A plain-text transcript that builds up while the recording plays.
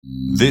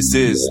This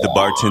is the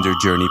Bartender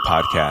Journey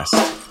Podcast.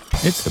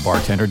 It's the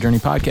Bartender Journey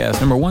Podcast,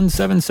 number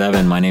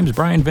 177. My name's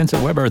Brian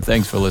Vincent Weber.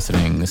 Thanks for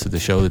listening. This is the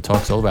show that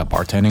talks all about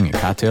bartending and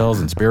cocktails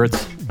and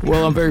spirits.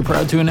 Well, I'm very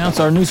proud to announce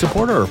our new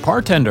supporter,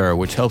 Partender,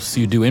 which helps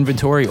you do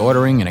inventory,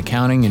 ordering, and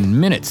accounting in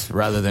minutes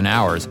rather than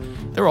hours.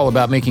 They're all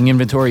about making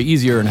inventory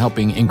easier and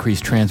helping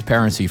increase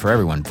transparency for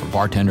everyone, for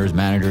bartenders,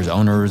 managers,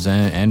 owners,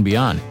 and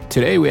beyond.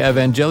 Today, we have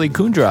Anjali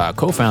Kundra,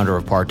 co-founder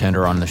of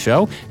Partender, on the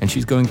show, and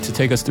she's going to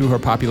take us through her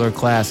popular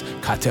class,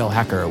 Cocktail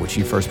Hacker, which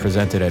she first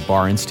presented at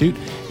Bar Institute.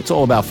 It's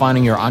all about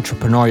finding your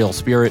entrepreneurial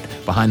spirit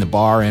behind the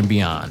bar and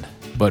beyond.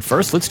 But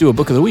first, let's do a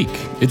book of the week.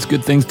 It's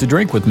Good Things to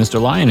Drink with Mr.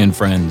 Lyon and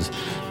Friends.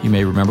 You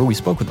may remember we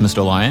spoke with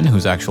Mr. Lyon,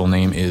 whose actual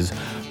name is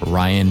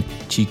Ryan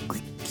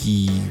Chikiwardana.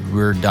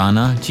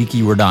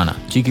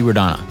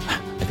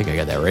 I think I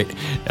got that right.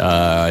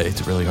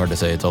 It's really hard to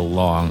say. It's a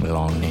long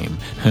name.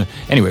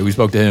 Anyway, we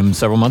spoke to him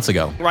several months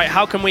ago. Right,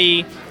 how can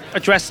we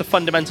address the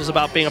fundamentals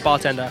about being a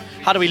bartender?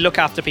 How do we look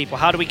after people?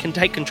 How do we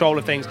take control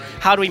of things?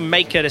 How do we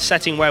make it a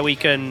setting where we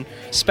can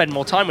spend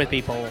more time with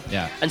people?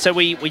 Yeah. And so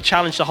we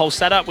challenged the whole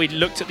setup. We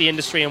looked at the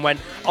industry and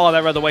went, are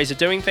there other ways of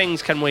doing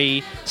things? Can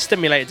we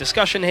stimulate a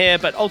discussion here?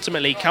 But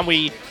ultimately, can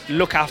we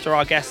look after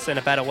our guests in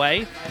a better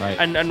way? Right.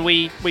 And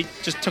we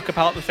just took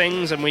apart the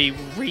things and we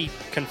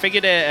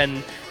reconfigured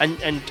it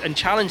and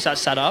challenged that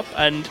setup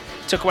and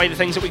took away the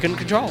things that we couldn't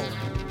control.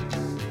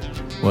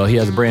 Well, he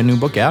has a brand new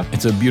book out.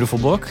 It's a beautiful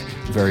book,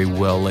 very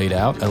well laid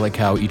out. I like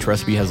how each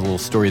recipe has a little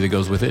story that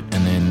goes with it,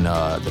 and then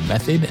the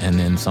method, and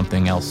then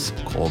something else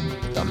called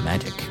the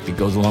magic. It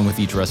goes along with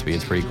each recipe.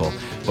 It's pretty cool.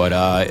 But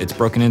it's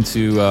broken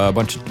into a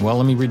bunch of, well,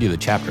 let me read you the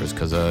chapters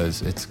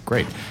because it's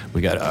great.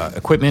 We got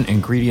equipment,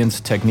 ingredients,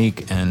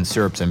 technique, and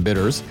syrups and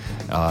bitters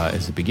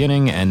is the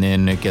beginning, and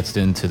then it gets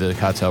into the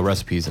cocktail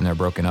recipes, and they're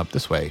broken up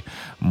this way.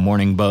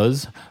 Morning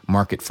buzz,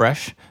 market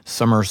fresh,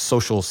 summer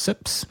social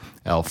sips,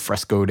 al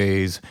fresco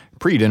days,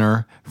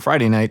 pre-dinner,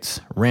 Friday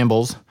nights,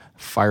 rambles,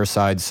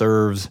 fireside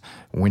serves,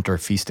 winter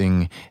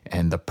feasting,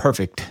 and the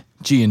perfect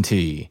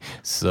G&T.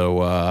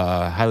 So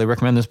highly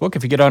recommend this book.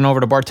 If you get on over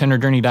to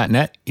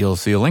bartenderjourney.net, you'll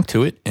see a link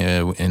to it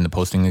in the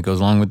posting that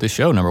goes along with this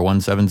show, number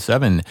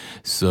 177.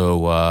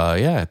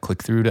 So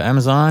click through to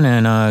Amazon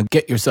and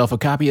get yourself a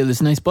copy of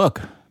this nice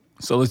book.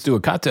 So let's do a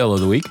cocktail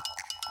of the week.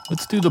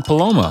 Let's do the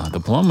Paloma.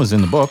 The Paloma's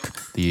in the book,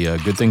 the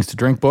Good Things to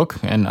Drink book.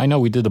 And I know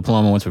we did the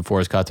Paloma once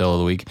before as cocktail of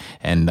the week,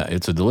 and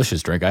it's a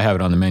delicious drink. I have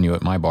it on the menu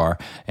at my bar,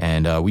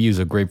 and we use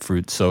a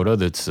grapefruit soda.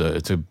 It's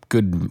a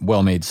good,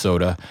 well-made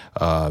soda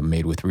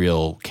made with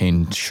real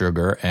cane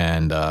sugar.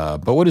 And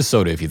but what is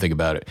soda if you think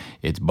about it?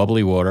 It's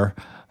bubbly water,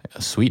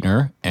 a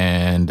sweetener,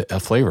 and a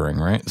flavoring,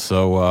 right?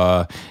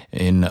 So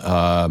in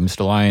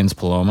Mr. Lyon's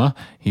Paloma,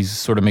 he's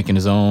sort of making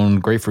his own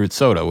grapefruit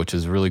soda, which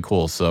is really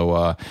cool.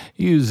 So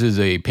he uses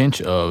a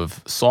pinch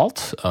of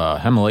salt,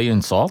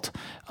 Himalayan salt,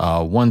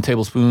 1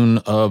 tablespoon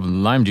of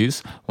lime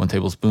juice, 1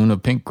 tablespoon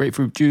of pink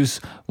grapefruit juice,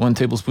 1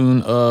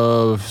 tablespoon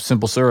of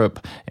simple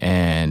syrup,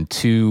 and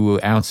 2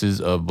 ounces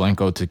of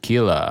Blanco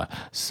tequila.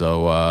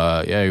 So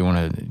you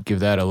want to give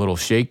that a little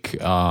shake,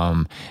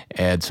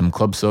 add some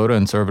club soda,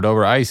 and serve it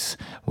over ice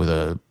with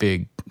a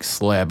big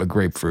slab of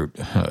grapefruit,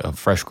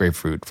 fresh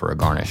grapefruit for a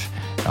garnish.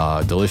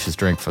 Delicious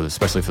drink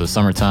especially for the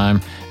summertime.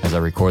 As I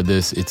record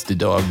this, it's the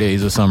dog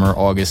days of summer,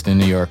 August in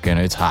New York, and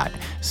it's hot.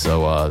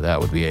 So that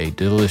would be a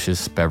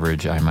delicious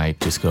beverage. I might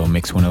just go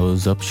mix one of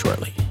those up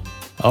shortly.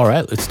 All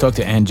right, let's talk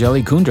to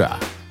Anjali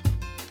Kundra.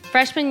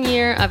 Freshman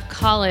year of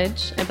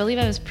college, I believe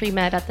I was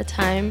pre-med at the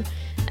time,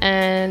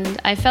 and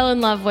I fell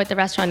in love with the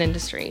restaurant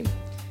industry.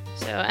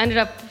 So I ended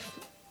up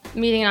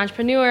meeting an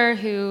entrepreneur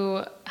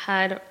who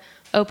had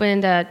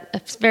opened a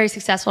very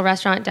successful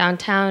restaurant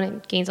downtown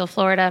in Gainesville,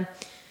 Florida.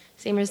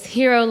 His name is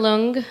Hiro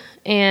Lung,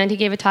 and he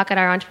gave a talk at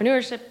our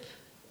entrepreneurship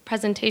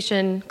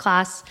presentation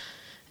class.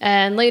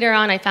 And later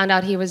on, I found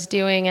out he was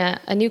doing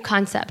a new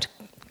concept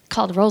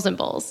called Rolls and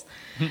Bowls.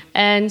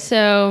 And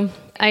so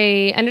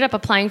I ended up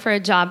applying for a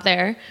job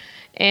there,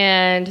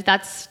 and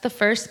that's the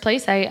first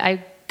place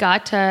I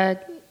got to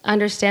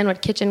understand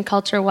what kitchen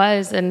culture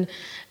was and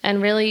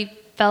really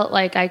felt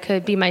like I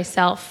could be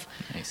myself.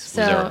 Nice.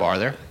 So, was there a bar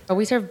there?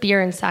 We serve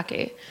beer and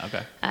sake.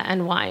 Okay.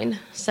 And wine.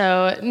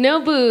 So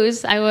no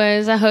booze. I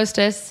was a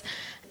hostess.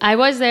 I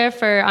was there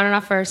on and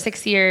off for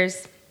 6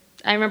 years.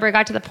 I remember I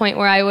got to the point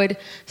where I would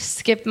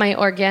skip my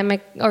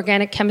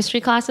organic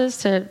chemistry classes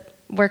to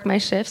work my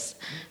shifts.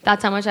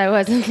 That's how much I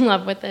was in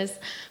love with this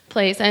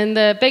place. And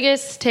the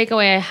biggest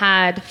takeaway I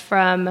had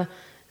from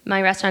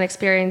my restaurant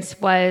experience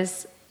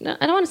was,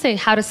 I don't want to say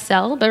how to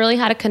sell, but really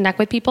how to connect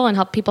with people and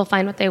help people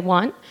find what they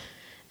want.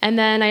 And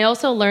then I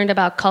also learned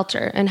about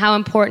culture and how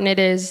important it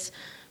is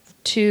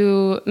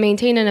to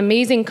maintain an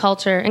amazing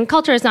culture. And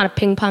culture is not a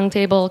ping pong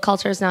table.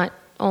 Culture is not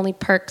only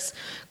perks.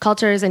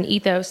 Culture is an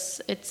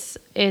ethos. It's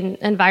an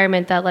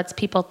environment that lets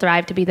people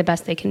thrive to be the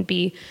best they can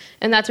be.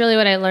 And that's really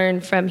what I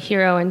learned from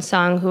Hiro and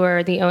Song, who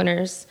are the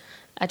owners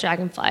at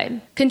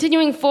Dragonfly.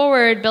 Continuing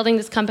forward, building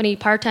this company,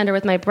 Partender,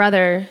 with my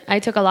brother, I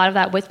took a lot of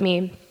that with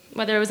me.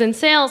 Whether it was in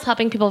sales,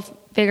 helping people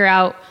figure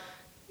out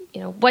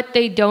what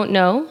they don't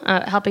know,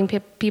 helping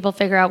people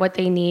figure out what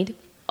they need.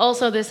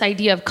 Also, this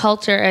idea of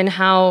culture and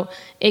how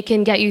it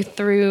can get you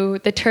through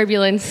the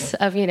turbulence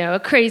of,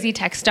 a crazy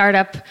tech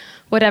startup,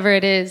 whatever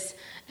it is.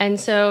 And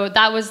so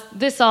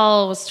this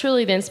all was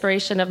truly the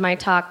inspiration of my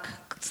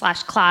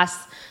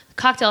talk/class,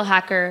 Cocktail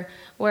Hacker,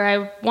 where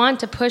I want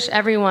to push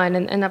everyone,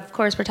 and of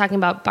course we're talking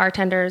about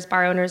bartenders,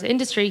 bar owners,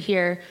 industry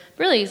here,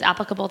 really is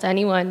applicable to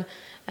anyone,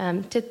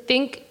 to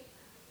think,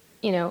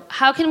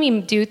 how can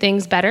we do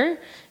things better,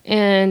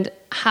 and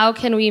how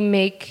can we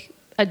make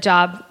a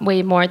job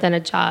way more than a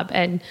job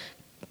and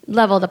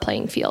level the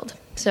playing field.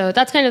 So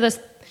that's kind of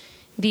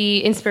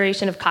the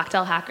inspiration of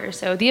Cocktail Hacker.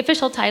 So the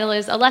official title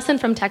is A Lesson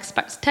from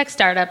Tech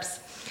Startups,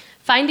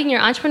 Finding Your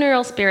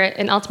Entrepreneurial Spirit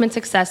and Ultimate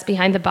Success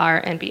Behind the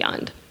Bar and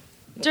Beyond.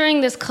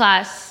 During this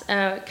class,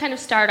 kind of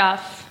start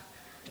off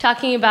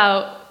talking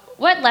about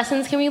what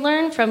lessons can we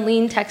learn from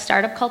lean tech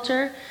startup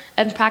culture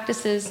and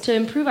practices to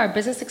improve our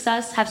business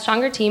success, have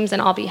stronger teams,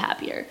 and all be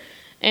happier.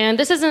 And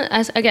this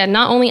isn't, again,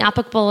 not only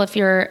applicable if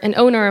you're an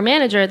owner or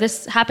manager,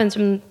 this happens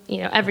from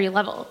every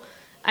level.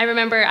 I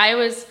remember I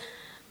was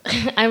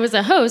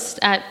a hostess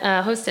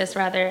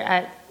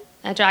at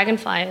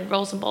Dragonfly at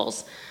Rolls and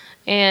Bowls.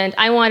 And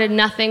I wanted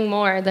nothing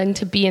more than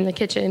to be in the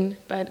kitchen,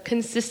 but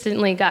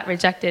consistently got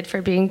rejected for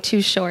being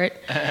too short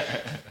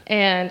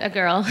and a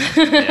girl.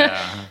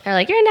 Yeah. They're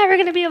like, you're never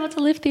going to be able to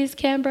lift these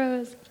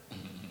Cambros.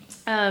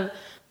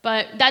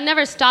 But that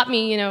never stopped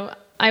me.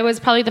 I was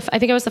probably I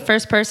think I was the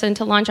first person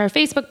to launch our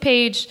Facebook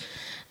page.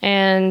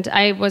 And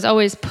I was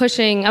always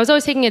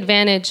taking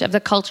advantage of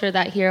the culture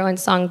that Hero and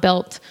Song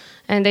built.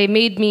 And they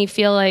made me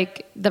feel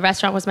like the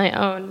restaurant was my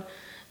own.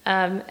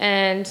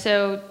 And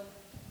so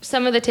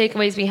some of the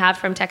takeaways we have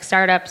from tech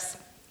startups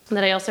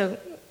that I also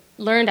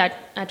learned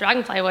at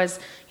Dragonfly was,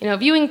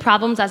 viewing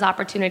problems as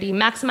opportunity,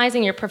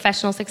 maximizing your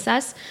professional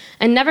success,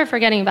 and never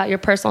forgetting about your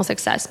personal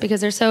success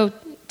because they're so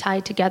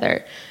tied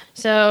together.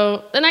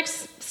 So the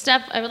next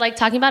step I would like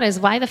talking about is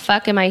why the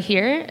fuck am I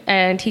here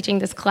and teaching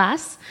this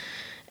class?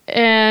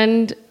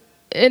 And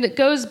it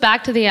goes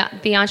back to the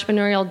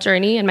entrepreneurial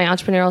journey and my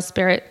entrepreneurial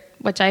spirit,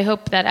 which I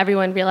hope that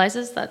everyone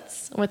realizes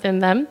that's within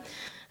them.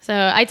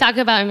 So I talk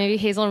about, and maybe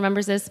Hazel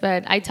remembers this,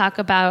 but I talk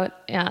about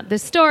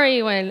this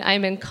story when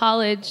I'm in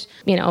college,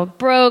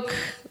 broke,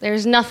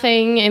 there's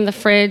nothing in the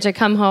fridge. I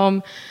come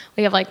home,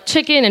 we have like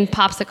chicken and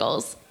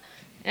popsicles.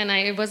 And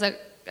I was a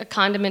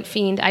condiment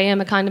fiend. I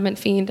am a condiment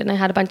fiend, and I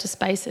had a bunch of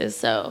spices.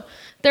 So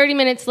 30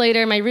 minutes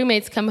later, my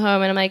roommates come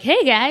home, and I'm like,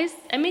 hey guys,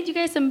 I made you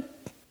guys some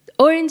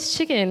orange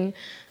chicken.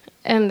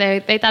 And they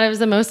thought it was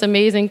the most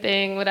amazing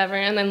thing, whatever.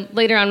 And then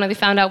later on when they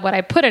found out what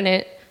I put in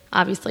it,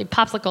 obviously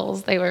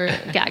popsicles, they were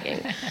gagging.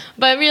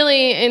 But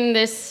really in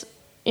this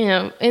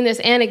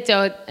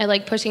anecdote, I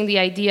like pushing the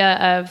idea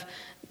of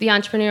the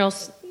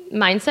entrepreneurial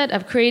mindset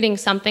of creating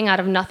something out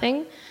of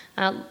nothing,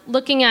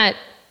 looking at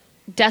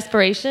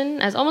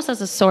desperation as almost as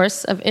a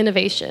source of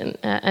innovation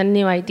and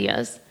new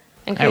ideas.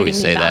 I always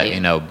say that,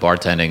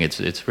 bartending,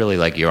 it's really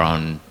like your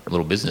own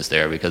little business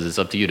there because it's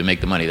up to you to make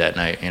the money that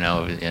night,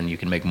 and you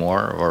can make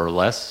more or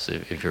less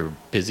if you're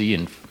busy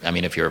and,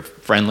 if you're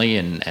friendly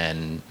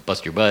and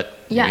bust your butt,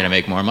 you're going to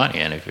make more money.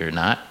 And if you're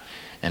not,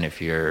 and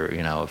if you're,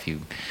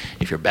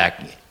 if you're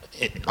back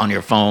on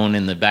your phone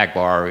in the back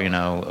bar,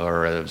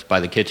 or by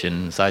the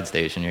kitchen side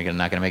station, you're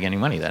not going to make any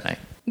money that night.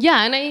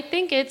 Yeah, and I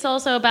think it's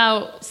also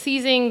about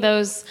keeping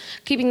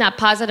that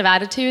positive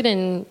attitude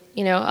and,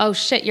 oh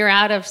shit, you're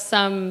out of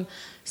some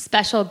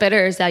special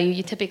bitters that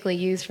you typically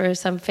use for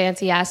some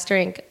fancy ass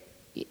drink.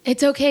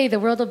 It's okay,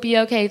 the world will be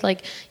okay.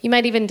 Like, you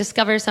might even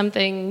discover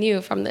something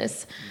new from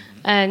this.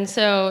 Mm-hmm. And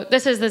so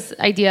this is this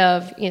idea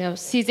of,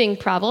 seizing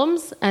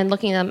problems and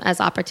looking at them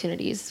as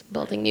opportunities,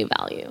 building new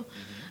value.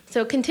 Mm-hmm.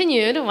 So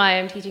continued, why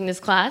I'm teaching this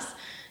class,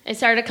 I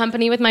started a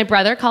company with my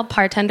brother called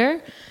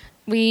Partender.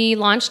 We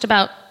launched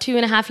about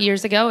 2.5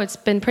 years ago. It's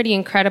been pretty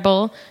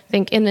incredible. I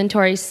think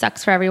inventory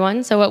sucks for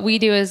everyone. So what we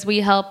do is we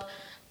help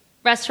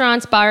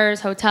restaurants, bars,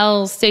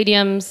 hotels,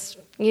 stadiums,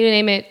 you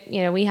name it,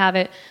 we have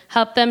it,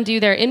 help them do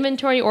their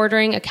inventory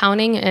ordering,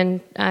 accounting,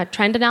 and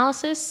trend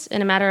analysis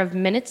in a matter of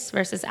minutes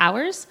versus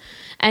hours.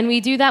 And we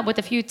do that with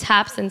a few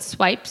taps and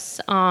swipes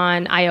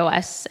on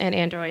iOS and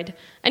Android,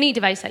 any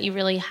device that you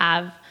really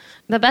have.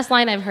 The best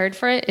line I've heard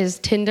for it is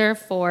Tinder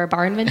for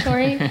bar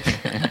inventory.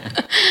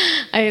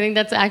 I think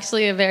that's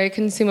actually a very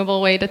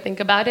consumable way to think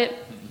about it.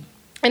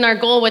 And our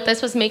goal with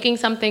this was making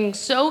something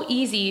so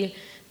easy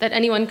that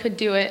anyone could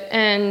do it.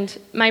 And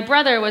my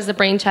brother was the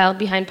brainchild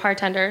behind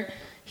Partender.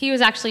 He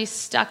was actually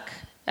stuck.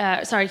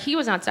 He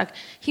was not stuck.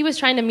 He was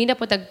trying to meet up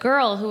with a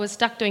girl who was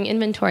stuck doing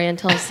inventory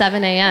until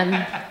 7 a.m.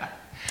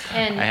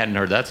 And I hadn't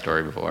heard that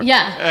story before.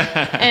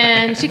 Yeah.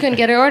 And she couldn't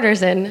get her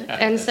orders in.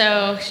 And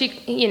so she,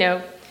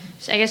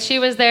 I guess she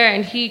was there,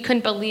 and he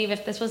couldn't believe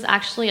if this was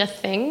actually a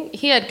thing.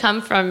 He had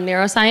come from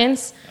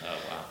neuroscience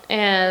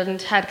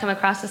and had come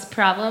across this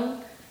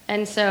problem.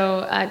 And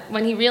so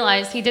when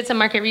he did some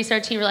market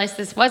research, he realized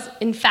this was,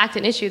 in fact,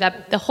 an issue,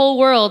 that the whole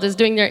world is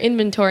doing their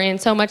inventory and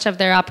so much of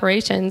their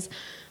operations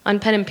on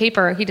pen and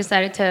paper. He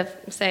decided to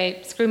say,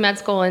 screw med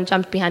school and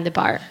jumped behind the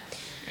bar.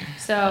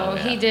 So So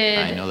he did.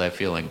 I know that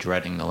feeling,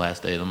 dreading the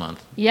last day of the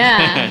month.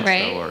 Yeah, It's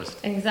right. the worst.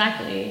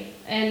 Exactly.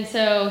 And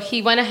so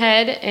he went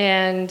ahead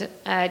and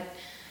I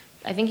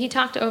think he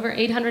talked to over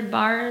 800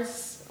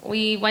 bars.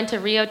 We went to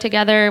Rio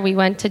together. We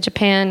went to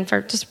Japan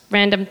for just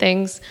random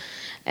things.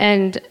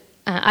 And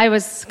I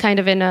was kind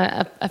of in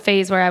a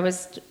phase where I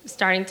was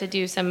starting to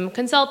do some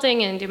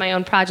consulting and do my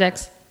own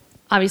projects.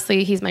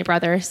 Obviously, he's my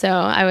brother, so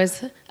I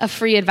was a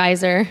free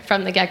advisor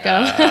from the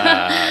get-go.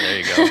 There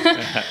you go.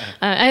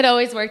 I had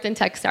always worked in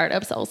tech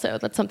startups also.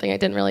 That's something I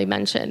didn't really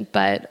mention.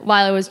 But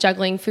while I was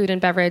juggling food and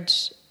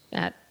beverage,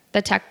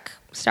 the tech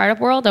startup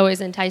world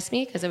always enticed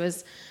me because it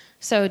was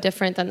so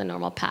different than the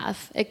normal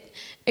path.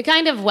 It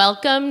kind of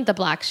welcomed the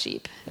black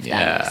sheep, if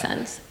that makes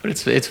sense.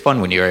 But it's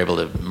fun when you're able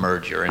to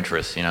merge your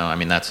interests, you know. I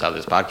mean, that's how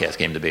this podcast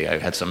came to be. I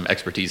had some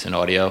expertise in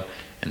audio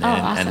and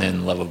then awesome. and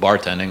then love of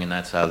bartending, and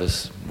that's how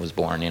this was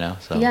born, you know.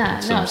 So Yeah,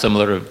 it's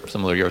similar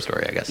to your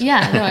story, I guess.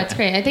 Yeah, no, it's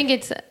great. I think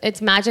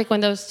it's magic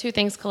when those two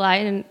things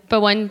collide. But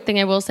one thing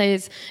I will say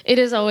is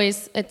it's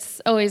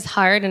always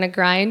hard and a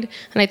grind.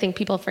 And I think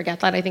people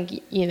forget that. I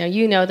think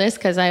you know this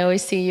because I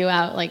always see you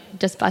out like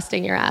just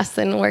busting your ass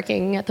and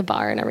working at the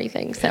bar and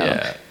everything. So,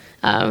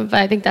 but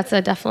I think that's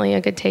definitely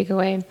a good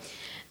takeaway.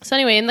 So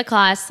anyway, in the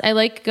class, I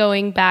like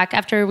going back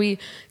after we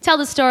tell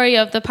the story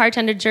of the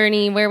bartender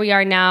journey, where we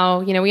are now.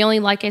 You know, we only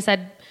launched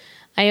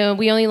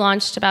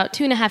about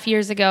 2.5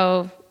 years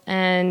ago,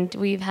 and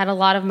we've had a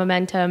lot of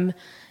momentum.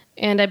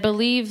 And I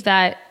believe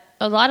that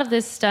a lot of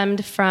this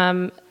stemmed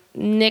from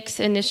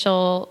Nick's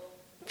initial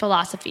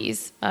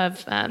philosophies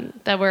of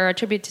that were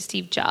attributed to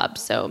Steve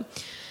Jobs. So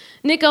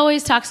Nick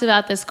always talks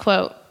about this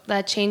quote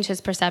that changed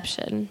his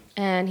perception,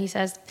 and he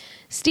says,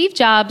 Steve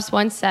Jobs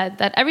once said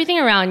that everything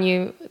around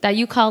you that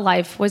you call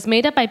life was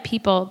made up by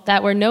people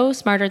that were no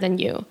smarter than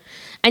you.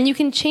 And you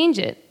can change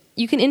it.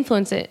 You can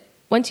influence it.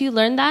 Once you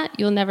learn that,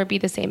 you'll never be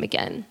the same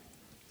again.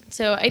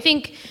 So I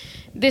think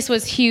this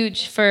was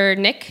huge for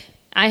Nick.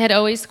 I had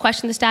always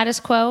questioned the status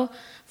quo.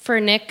 For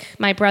Nick,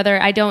 my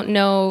brother, I don't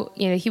know,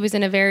 he was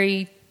in a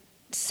very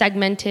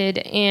segmented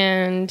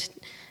and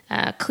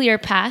clear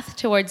path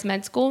towards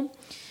med school.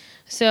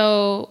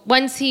 So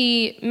once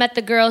he met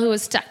the girl who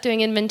was stuck doing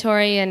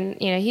inventory, and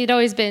he'd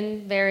always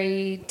been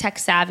very tech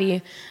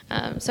savvy.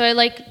 So I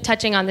like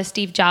touching on the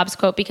Steve Jobs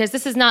quote because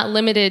this is not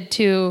limited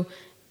to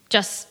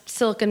just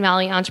Silicon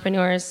Valley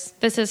entrepreneurs.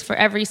 This is for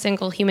every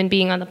single human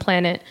being on the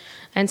planet.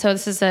 And so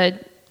this is a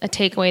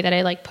takeaway that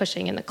I like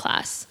pushing in the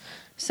class.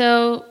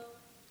 So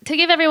to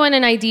give everyone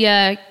an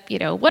idea,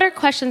 what are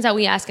questions that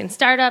we ask in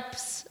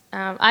startups?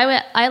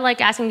 I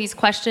like asking these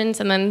questions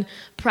and then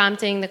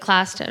prompting the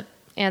class to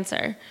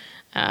answer.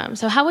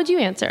 So how would you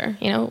answer,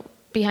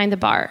 behind the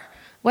bar?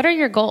 What are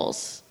your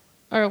goals?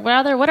 Or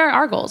what are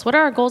our goals? What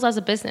are our goals as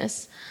a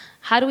business?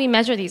 How do we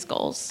measure these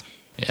goals?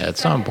 Yeah,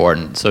 it's so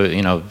important. So,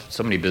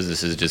 so many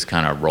businesses just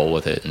kind of roll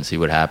with it and see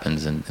what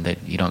happens, and they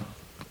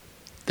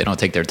don't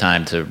take their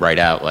time to write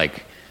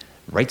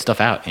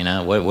stuff out,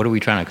 what are we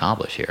trying to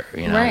accomplish here?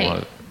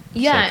 Right.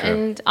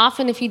 And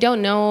often if you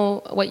don't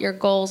know what your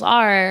goals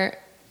are,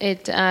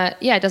 it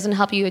doesn't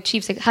help you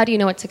achieve. How do you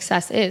know what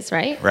success is,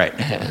 right? Right.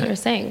 That's what you're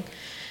saying.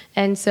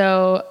 And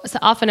so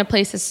often a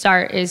place to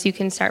start is you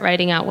can start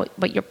writing out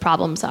what your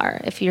problems are.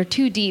 If you're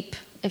too deep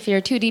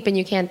and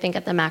you can't think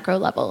at the macro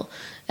level,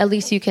 at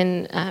least you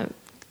can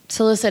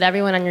solicit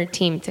everyone on your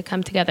team to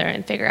come together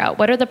and figure out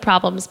what are the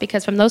problems,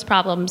 because from those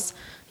problems,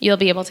 you'll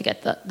be able to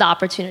get the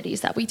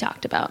opportunities that we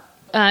talked about.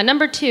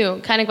 Number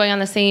 2, kind of going on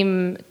the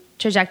same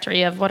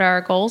trajectory of what are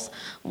our goals.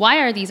 Why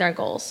are these our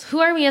goals?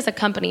 Who are we as a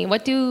company?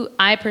 What do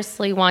I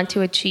personally want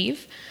to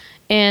achieve?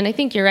 And I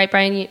think you're right,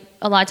 Brian.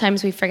 A lot of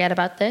times we forget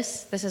about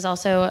this. This is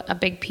also a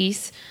big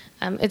piece.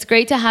 It's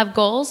great to have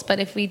goals, but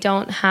if we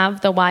don't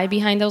have the why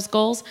behind those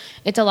goals,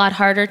 it's a lot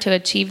harder to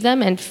achieve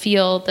them and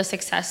feel the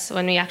success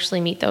when we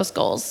actually meet those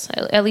goals,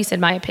 at least in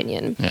my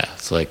opinion. Yeah,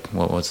 it's like,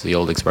 what's the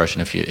old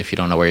expression? If you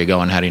don't know where you're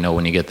going, how do you know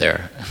when you get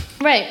there?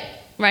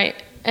 Right.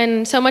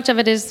 And so much of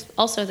it is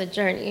also the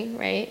journey,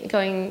 right?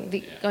 Going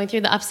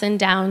through the ups and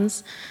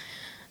downs.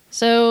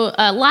 So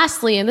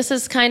lastly, and this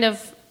is kind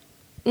of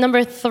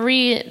number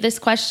 3, this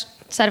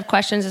set of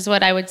questions is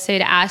what I would say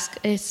to ask,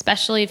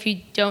 especially if you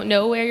don't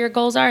know where your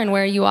goals are and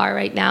where you are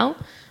right now.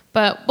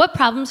 But what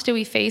problems do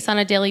we face on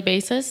a daily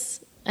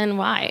basis and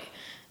why?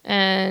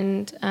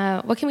 And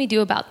what can we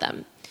do about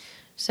them?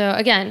 So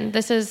again,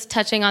 this is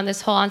touching on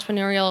this whole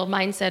entrepreneurial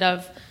mindset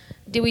of,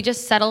 do we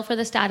just settle for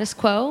the status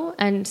quo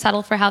and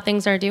settle for how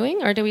things are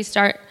doing? Or do we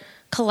start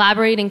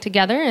collaborating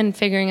together and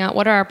figuring out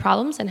what are our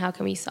problems and how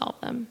can we solve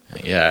them?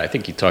 Yeah, I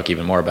think you talk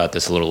even more about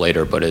this a little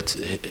later, but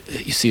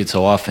you see it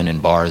so often in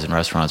bars and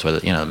restaurants where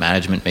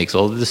management makes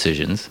all the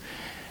decisions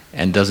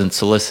and doesn't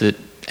solicit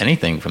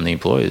anything from the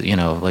employees.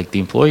 The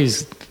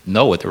employees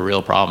know what the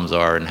real problems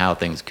are and how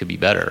things could be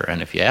better.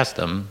 And if you ask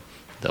them,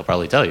 they'll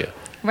probably tell you.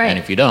 Right. And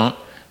if you don't,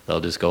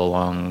 they'll just go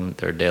along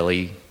their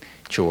daily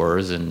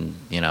chores and,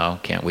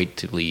 can't wait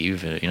to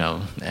leave,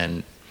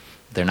 and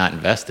they're not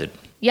invested.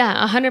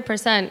 Yeah,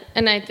 100%.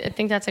 And I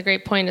think that's a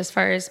great point as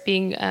far as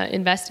being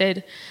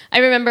invested. I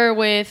remember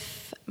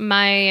with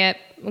my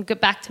go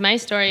back to my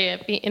story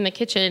in the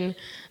kitchen,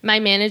 my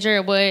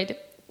manager would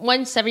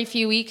once every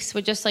few weeks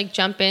would just like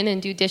jump in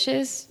and do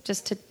dishes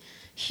just to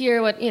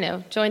hear what,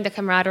 join the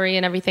camaraderie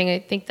and everything. I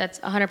think that's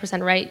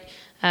 100% right.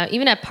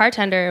 Even at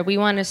Bartender,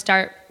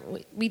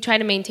 we try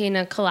to maintain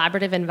a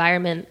collaborative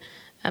environment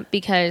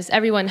because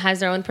everyone has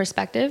their own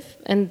perspective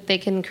and they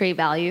can create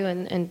value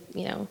and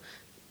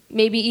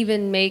maybe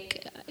even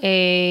make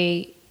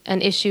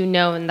an issue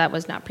known that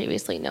was not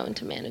previously known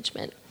to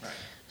management. Right.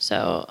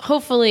 So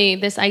hopefully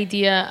this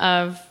idea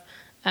of,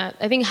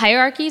 I think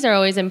hierarchies are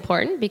always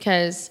important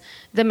because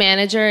the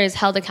manager is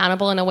held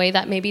accountable in a way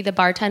that maybe the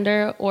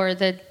bartender or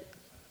the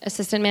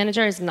assistant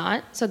manager is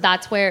not. So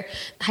that's where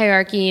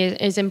hierarchy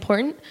is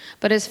important.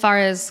 But as far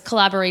as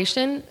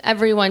collaboration,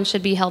 everyone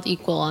should be held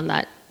equal on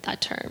that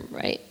term,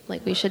 right?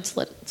 Like we should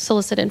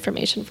solicit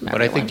information from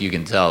everyone. But I think you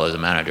can tell as a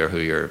manager who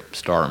your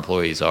star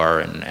employees are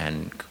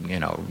and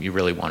you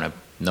really want to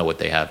know what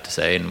they have to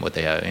say and what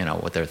they have,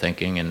 what they're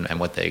thinking and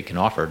what they can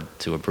offer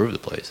to improve the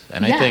place.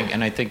 And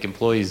I think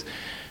employees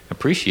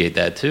appreciate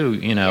that too.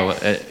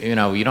 Yes.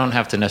 You don't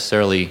have to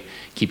necessarily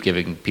keep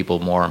giving people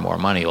more and more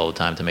money all the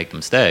time to make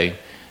them stay.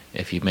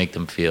 If you make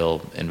them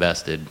feel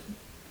invested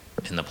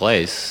in the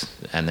place,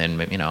 and then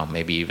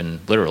maybe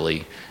even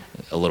literally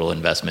a little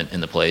investment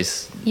in the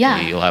place,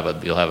 you'll have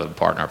a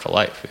partner for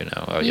life.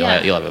 You'll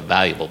have a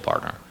valuable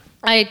partner.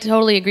 I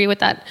totally agree with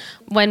that.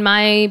 When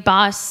my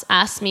boss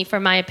asks me for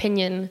my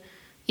opinion,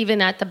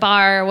 even at the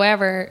bar or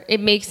wherever, it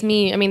makes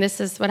me. I mean,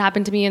 this is what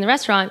happened to me in the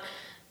restaurant.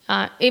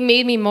 It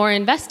made me more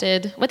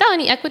invested without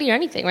any equity or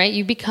anything, right?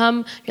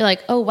 You're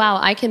like, oh wow,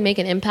 I can make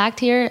an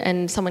impact here,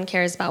 and someone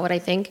cares about what I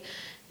think.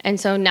 And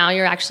so now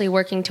you're actually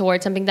working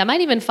towards something that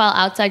might even fall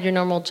outside your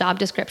normal job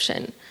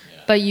description.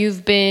 Yeah. But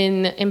you've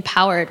been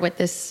empowered with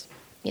this,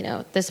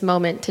 this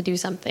moment to do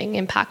something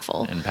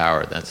impactful.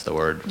 Empowered, that's the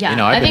word.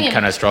 Yeah. I've been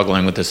kind of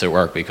struggling with this at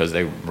work because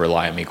they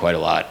rely on me quite a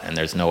lot, and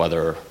there's no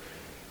other,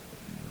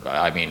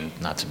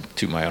 not to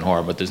toot my own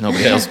horn, but there's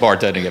nobody else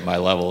bartending at my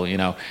level,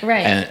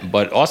 Right.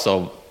 But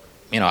also,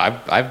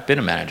 I've been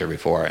a manager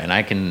before, and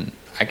I can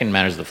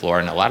manage the floor,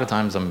 and a lot of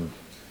times I'm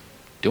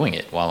doing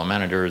it while a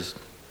manager is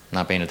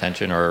not paying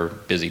attention or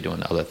busy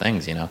doing other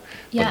things,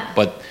 Yeah.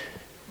 But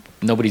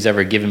nobody's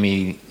ever given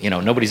me,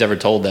 nobody's ever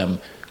told them,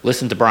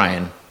 listen to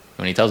Brian.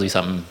 When he tells you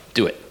something,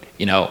 do it,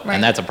 Right.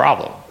 And that's a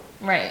problem.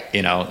 Right.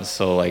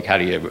 So like, how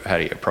do you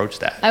approach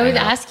that? I would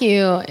ask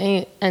you,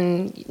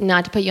 and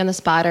not to put you on the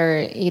spot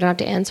or you don't have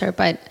to answer,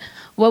 but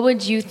what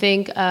would you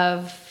think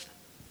of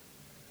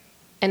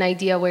an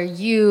idea where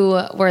you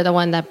were the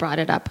one that brought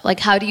it up? Like,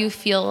 how do you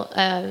feel,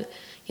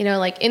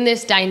 like in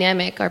this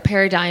dynamic or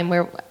paradigm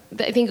where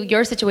I think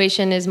your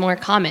situation is more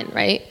common,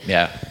 right?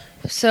 Yeah.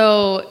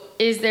 So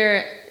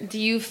do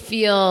you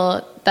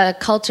feel the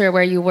culture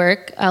where you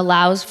work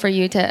allows for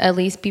you to at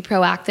least be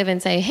proactive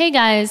and say, hey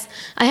guys,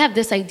 I have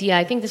this idea.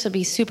 I think this would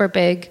be super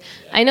big.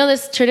 I know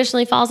this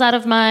traditionally falls out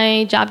of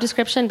my job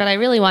description, but I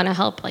really want to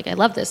help. Like, I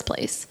love this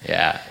place.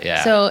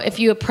 Yeah. So if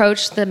you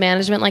approach the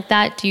management like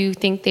that, do you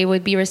think they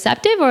would be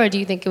receptive, or do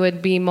you think it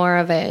would be more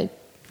of a,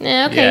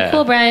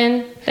 cool,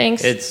 Brian,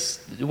 thanks?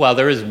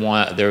 There is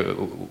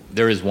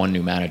one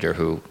new manager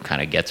who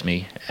kind of gets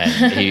me,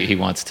 and he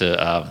wants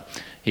to,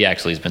 he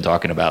actually has been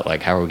talking about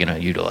like, how are we going to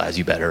utilize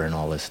you better and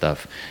all this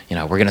stuff.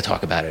 We're going to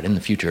talk about it in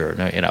the future,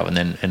 and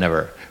then it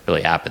never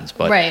really happens.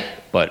 But, right.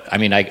 But I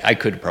mean, I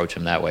could approach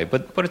him that way,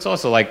 but it's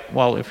also like,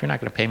 well, if you're not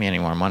going to pay me any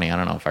more money, I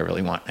don't know if I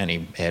really want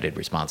any added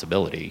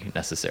responsibility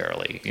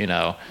necessarily,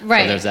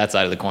 Right. So there's that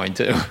side of the coin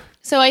too.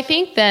 So I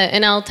think that,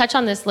 and I'll touch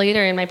on this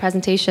later in my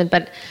presentation,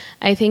 but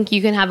I think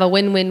you can have a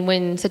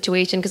win-win-win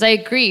situation, because I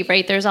agree,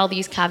 right? There's all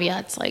these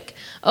caveats like,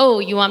 oh,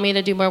 you want me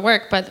to do more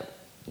work, but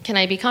can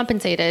I be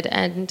compensated?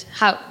 And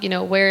how,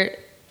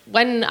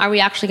 when are we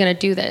actually going to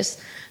do this?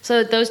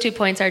 So those 2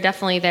 points are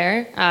definitely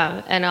there,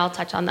 and I'll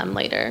touch on them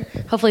later.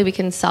 Hopefully we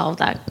can solve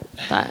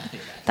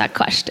that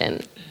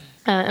question.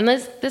 And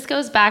this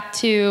goes back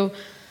to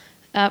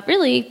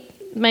really,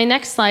 my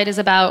next slide is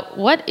about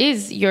what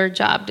is your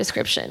job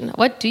description?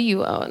 What do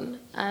you own?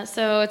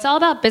 So it's all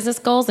about business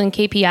goals and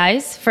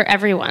KPIs for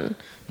everyone.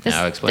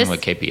 Now explain what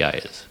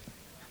KPI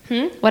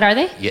is. What are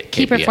they? Yeah,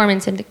 Key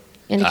performance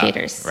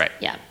indicators. Right.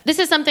 Yeah. This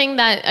is something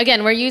that,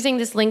 again, we're using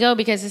this lingo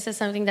because this is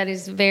something that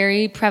is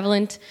very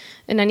prevalent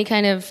in any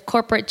kind of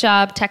corporate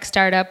job, tech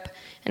startup,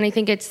 and I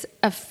think it's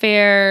a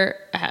fair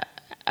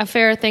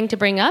thing to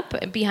bring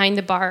up behind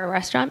the bar or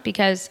restaurant,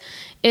 because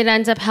it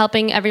ends up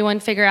helping everyone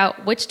figure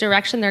out which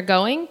direction they're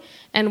going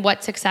and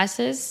what success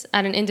is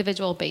at an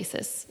individual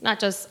basis. Not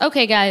just,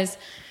 okay, guys,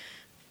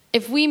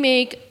 if we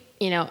make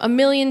 $1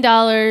 million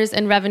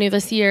in revenue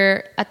this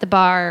year at the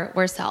bar,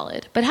 we're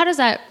solid. But how does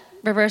that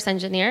reverse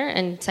engineer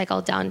and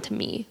cycle down to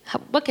me?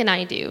 What can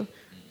I do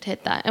to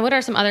hit that? And what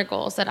are some other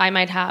goals that I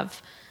might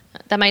have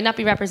that might not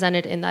be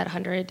represented in that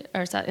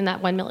in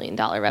that $1 million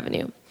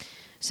revenue?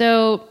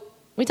 So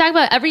we talk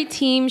about every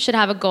team should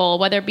have a goal,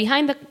 whether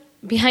behind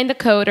the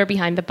code or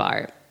behind the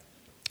bar.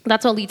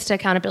 That's what leads to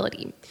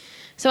accountability.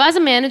 So as a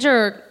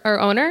manager or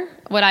owner,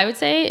 what I would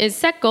say is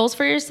set goals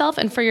for yourself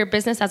and for your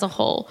business as a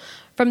whole.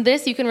 From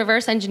this, you can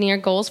reverse engineer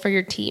goals for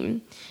your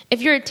team.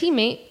 If you're a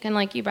teammate, kind of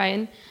like you,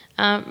 Brian,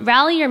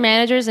 rally your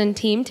managers and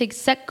team to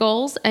set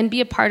goals and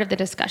be a part of the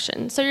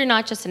discussion. So you're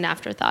not just an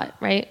afterthought,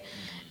 right?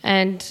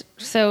 And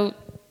so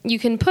you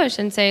can push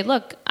and say,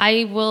 look,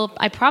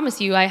 I promise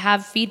you, I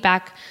have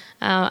feedback.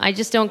 I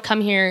just don't come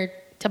here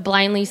to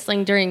blindly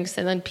sling drinks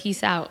and then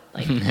peace out.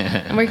 Like,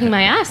 I'm working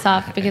my ass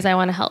off because I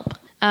want to help.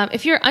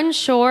 If you're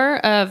unsure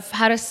of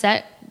how to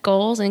set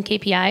goals and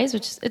KPIs,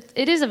 which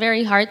it is a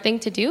very hard thing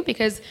to do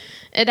because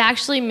it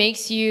actually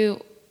makes you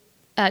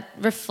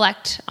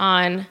reflect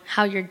on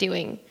how you're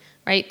doing,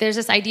 right? There's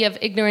this idea of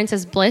ignorance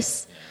is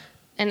bliss.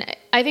 And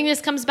I think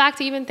this comes back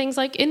to even things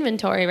like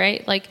inventory,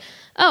 right? Like,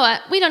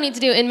 we don't need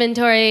to do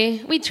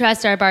inventory. We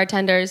trust our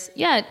bartenders.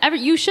 Yeah,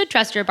 you should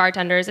trust your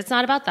bartenders. It's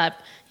not about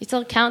that. You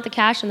still count the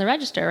cash in the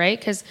register, right?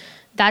 Because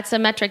that's a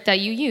metric that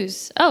you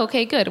use. Oh,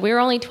 okay, good. We were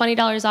only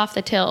 $20 off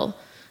the till.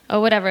 Or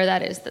whatever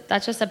that is.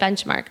 That's just a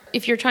benchmark.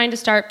 If you're trying to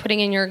start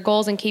putting in your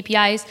goals and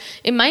KPIs,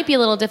 it might be a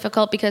little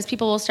difficult because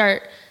people will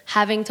start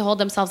having to hold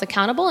themselves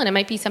accountable, and it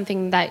might be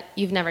something that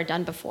you've never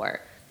done before.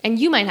 And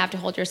you might have to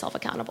hold yourself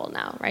accountable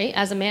now, right,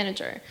 as a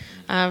manager.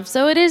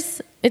 So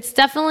it's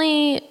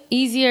definitely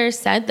easier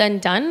said than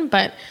done,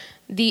 but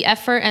the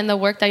effort and the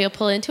work that you'll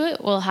pull into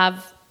it will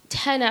have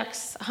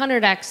 10x,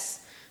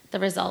 100x the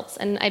results,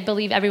 and I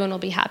believe everyone will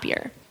be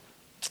happier.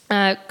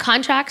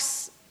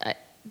 Contracts.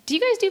 Do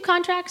you guys do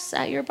contracts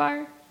at your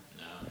bar?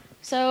 No.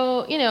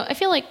 So, I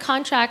feel like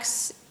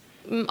contracts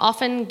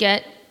often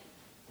get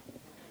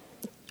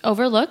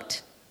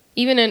overlooked.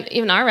 Even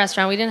in our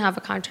restaurant, we didn't have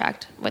a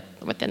contract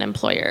with an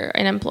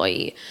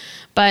employee.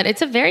 But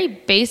it's a very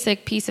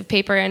basic piece of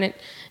paper, and it,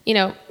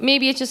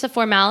 maybe it's just a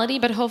formality,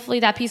 but hopefully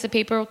that piece of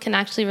paper can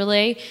actually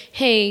relay,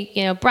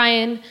 hey,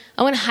 Brian,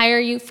 I want to hire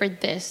you for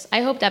this.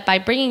 I hope that by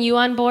bringing you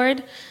on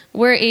board,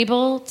 we're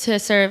able to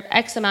serve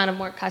X amount of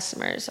more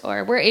customers,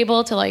 or we're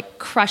able to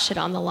crush it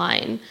on the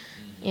line,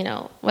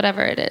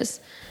 whatever it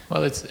is.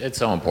 Well, it's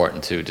so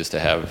important too, just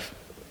to have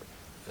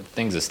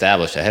things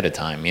established ahead of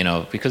time,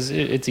 because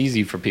it's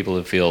easy for people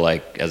to feel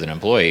like as an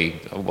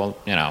employee, well,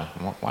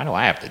 why do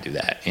I have to do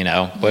that,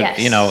 But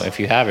yes. If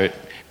you have it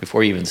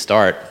before you even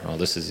start, well,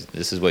 this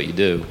is what you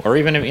do, or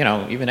even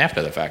even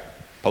after the fact,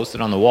 post it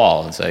on the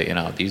wall and say,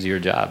 these are your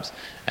jobs.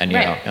 And,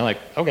 right. You're like,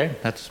 okay,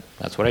 that's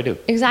what I do.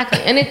 Exactly.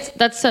 And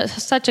that's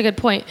such a good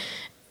point.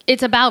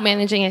 It's about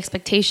managing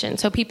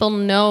expectations so people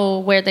know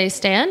where they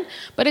stand.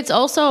 But it's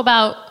also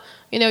about,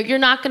 you're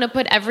not going to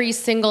put every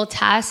single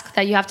task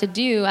that you have to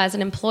do as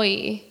an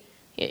employee.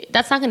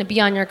 That's not going to be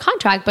on your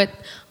contract, but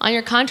on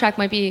your contract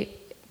might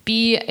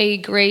be a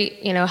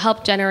great,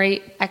 help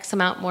generate X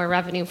amount more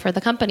revenue for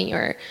the company,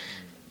 or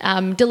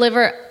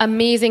deliver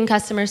amazing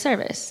customer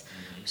service.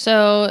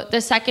 So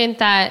the second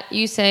that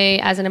you say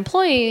as an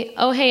employee,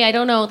 oh, hey, I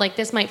don't know,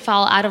 this might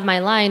fall out of my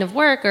line of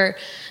work, or,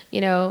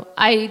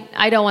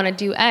 I don't want to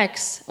do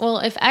X. Well,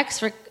 if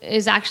X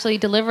is actually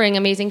delivering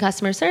amazing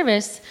customer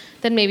service,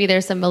 then maybe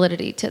there's some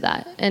validity to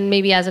that. And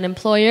maybe as an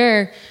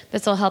employer,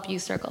 this will help you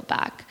circle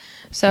back.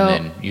 So,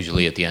 and then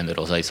usually at the end,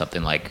 it'll say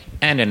something like,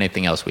 and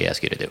anything else we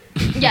ask you to do.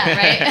 Yeah,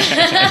 right.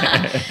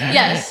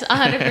 Yes,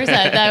 100%.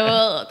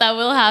 That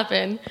will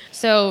happen.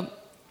 So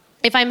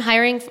if I'm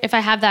hiring, if I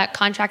have that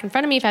contract in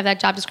front of me, if I have that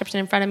job description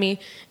in front of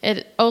me,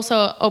 it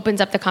also opens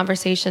up the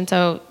conversation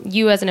so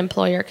you as an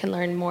employer can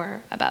learn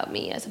more about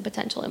me as a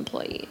potential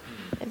employee,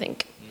 I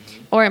think,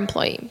 or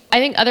employee. I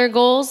think other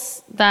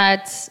goals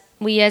that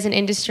we as an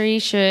industry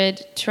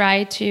should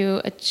try to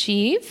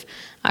achieve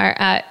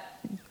are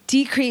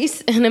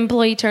decrease in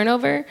employee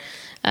turnover.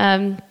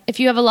 If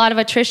you have a lot of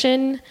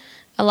attrition,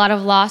 a lot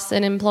of loss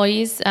in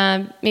employees,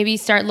 maybe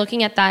start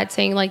looking at that,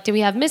 saying, do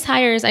we have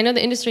mishires? I know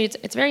the industry,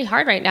 it's very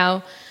hard right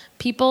now.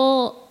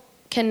 People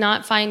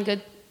cannot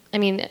find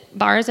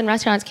bars and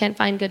restaurants can't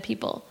find good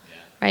people,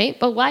 right?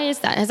 But why is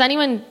that? Has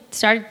anyone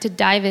started to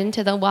dive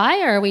into the why,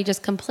 or are we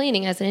just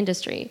complaining as an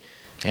industry?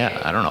 Yeah,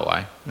 I don't know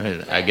why.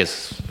 I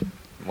guess,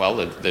 well,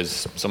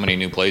 there's so many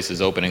new places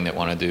opening that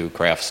want to do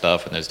craft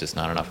stuff, and there's just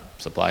not enough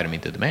supply to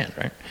meet the demand,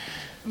 right?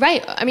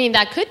 Right.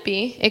 That could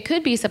be. It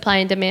could be supply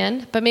and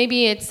demand, but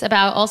maybe it's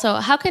about also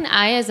how can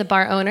I, as a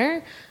bar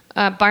owner,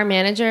 bar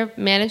manager,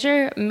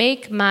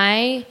 make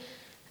my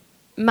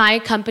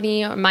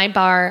company or my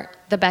bar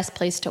the best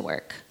place to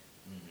work?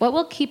 What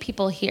will keep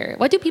people here?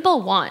 What do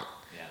people want?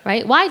 Yeah.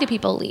 Right? Why do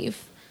people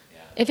leave?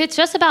 Yeah. If it's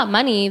just about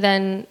money,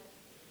 then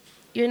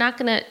you're not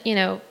going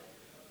to,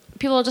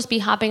 people will just be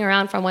hopping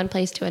around from one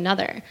place to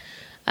another.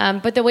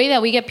 But the way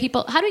that we get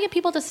people, how do we get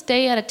people to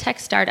stay at a tech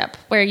startup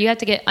where you have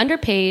to get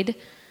underpaid,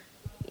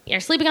 you're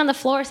sleeping on the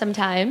floor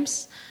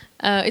sometimes,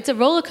 it's a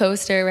roller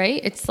coaster,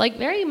 right? It's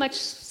very much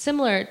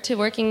similar to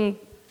working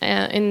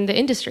in the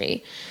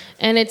industry.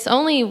 And it's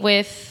only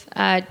with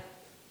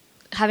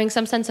having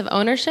some sense of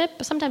ownership,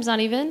 sometimes not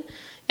even,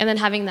 and then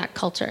having that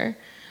culture.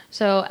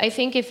 So I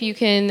think if you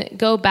can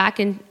go back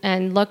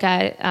and look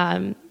at,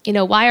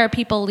 why are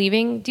people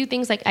leaving, do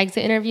things like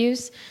exit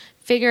interviews,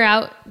 figure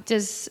out,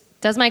 does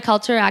my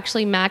culture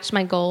actually match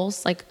my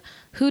goals?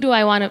 Who do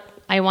I want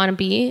to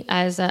be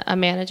as a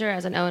manager,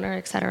 as an owner,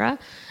 et cetera?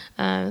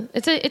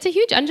 It's a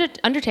huge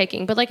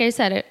undertaking. But like I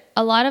said,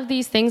 a lot of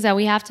these things that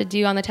we have to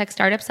do on the tech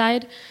startup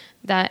side,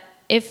 that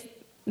if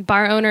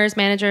bar owners,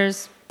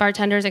 managers,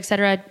 bartenders,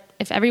 etc.,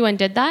 if everyone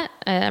did that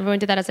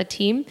as a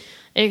team,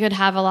 it could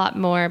have a lot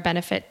more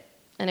benefit,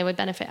 and it would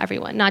benefit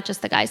everyone, not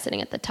just the guy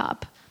sitting at the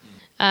top.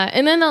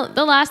 And then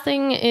the last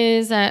thing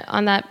is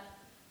on that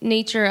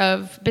nature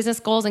of business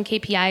goals and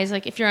KPIs.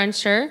 Like if you're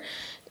unsure,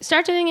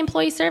 start doing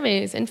employee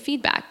surveys and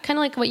feedback, kind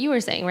of like what you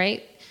were saying,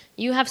 right?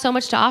 You have so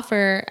much to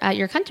offer at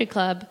your country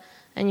club,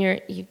 and you're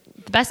the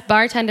best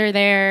bartender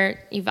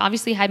there. You've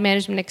obviously had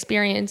management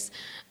experience.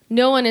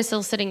 No one is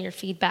soliciting your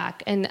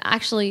feedback. And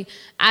actually,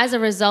 as a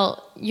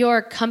result,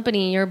 your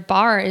company, your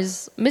bar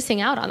is missing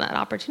out on that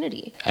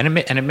opportunity. And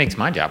it makes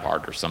my job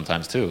harder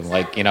sometimes too.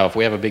 Like, if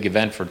we have a big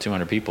event for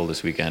 200 people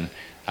this weekend,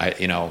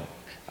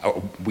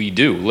 we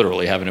do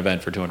literally have an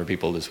event for 200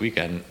 people this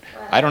weekend.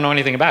 I don't know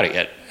anything about it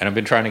yet. And I've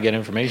been trying to get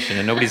information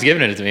and nobody's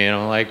giving it to me. And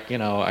I'm like,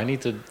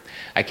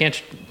 I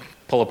can't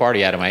pull a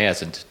party out of my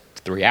ass in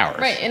 3 hours.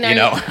 Right. And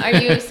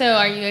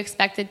are you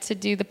expected to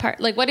do the part?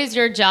 Like, what is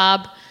your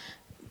job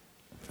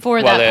for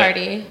that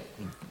party?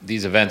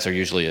 These events are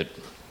usually at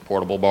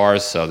portable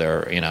bars, so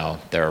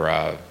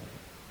they're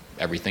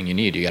everything you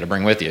need. You got to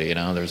bring with you.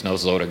 There's no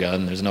soda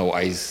gun, there's no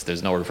ice,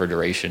 there's no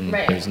refrigeration,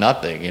 right. There's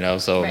nothing.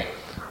 So, right.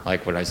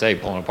 Like when I say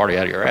pulling a party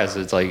out of your ass,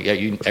 it's like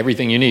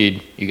everything you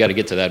need. You got to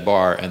get to that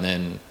bar, and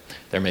then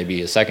there may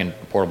be a second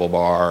portable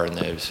bar, and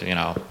there's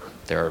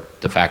they're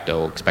de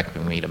facto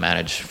expecting me to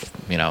manage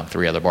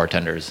 3 other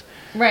bartenders.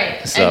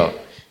 Right. So and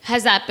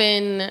has that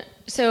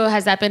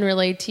been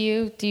relayed to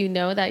you? Do you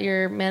know that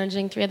you're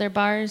managing 3 other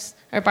bars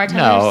or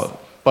bartenders? No,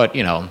 but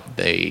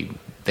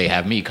they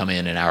have me come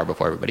in an hour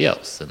before everybody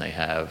else, and they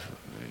have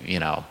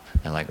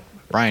and like,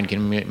 Brian,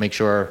 can you make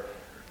sure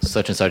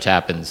such and such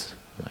happens?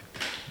 I'm like,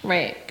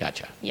 right.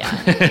 Gotcha. Yeah.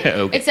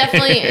 Okay. It's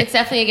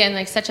definitely again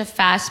like such a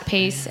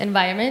fast-paced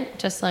environment,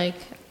 just like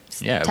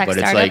tech but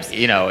startups. It's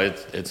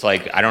like it's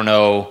like, I don't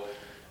know,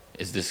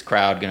 is this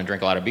crowd going to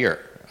drink a lot of beer?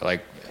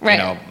 Like, right.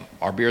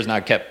 Our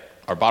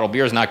bottled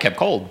beer is not kept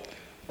cold,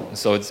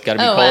 so it's got to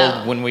be cold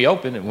wow. when we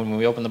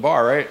open the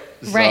bar, right?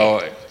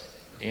 Right.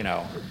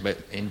 So, but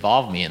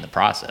involve me in the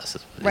process,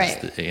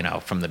 right?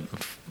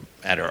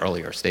 At an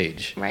earlier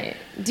stage, right?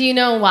 Do you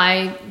know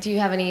why? Do you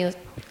have any,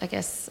 I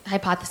guess,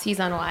 hypotheses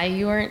on why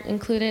you weren't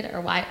included, or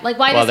why? Like,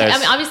 why?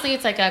 Obviously,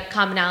 it's like a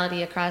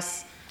commonality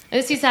across.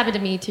 This used to happen to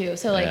me too.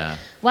 So, like, yeah.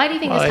 Why do you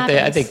think this happens?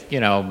 I think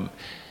a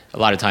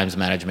lot of times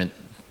management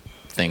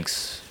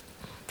thinks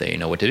they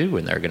know what to do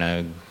and they're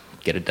gonna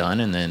get it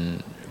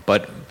done,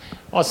 but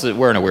also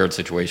we're in a weird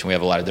situation. We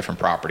have a lot of different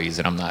properties,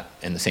 and I'm not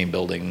in the same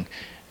building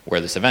where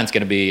this event's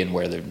going to be and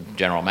where the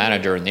general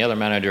manager and the other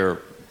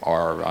manager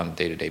are on a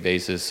day-to-day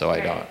basis. So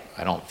right.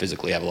 I don't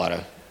physically have a lot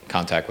of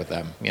contact with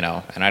them,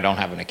 and I don't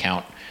have an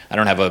account. I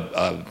don't have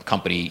a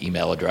company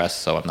email address,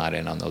 so I'm not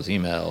in on those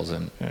emails,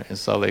 and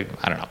so I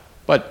don't know,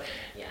 but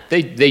yeah.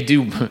 they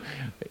do.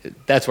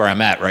 That's where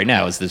I'm at right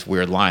now, is this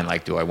weird line.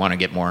 Like, do I want to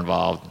get more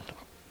involved?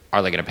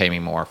 Are they going to pay me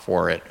more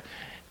for it?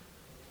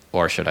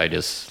 Or should I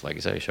just, like I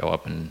say, show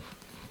up and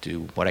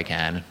do what I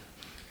can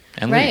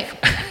and right.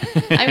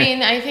 leave? I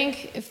mean, I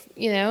think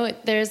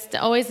there's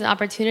always an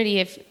opportunity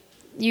if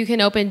you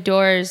can open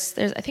doors.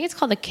 I think it's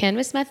called the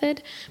Canvas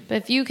method. But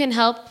if you can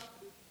help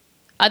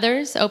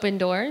others open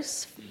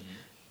doors,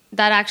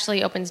 that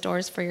actually opens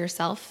doors for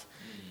yourself.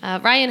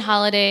 Ryan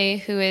Holiday,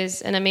 who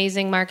is an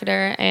amazing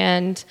marketer,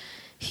 and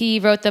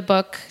he wrote the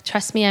book,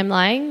 Trust Me, I'm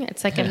Lying.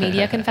 It's like a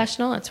media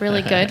confessional. It's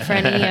really good for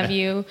any of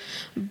you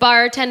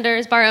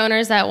bartenders, bar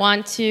owners that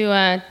want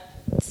to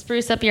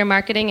spruce up your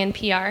marketing and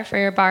PR for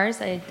your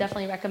bars. I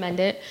definitely recommend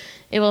it.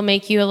 It will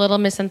make you a little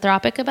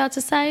misanthropic about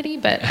society,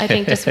 but I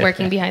think just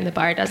working behind the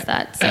bar does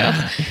that. So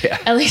yeah.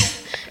 At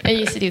least it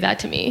used to do that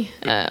to me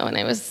when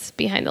I was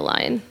behind the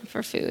line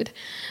for food.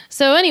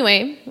 So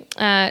anyway,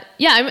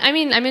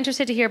 I'm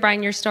interested to hear,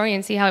 Brian, your story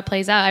and see how it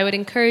plays out. I would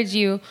encourage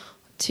you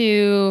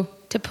to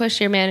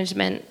push your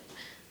management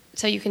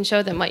so you can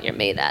show them what you're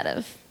made out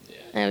of.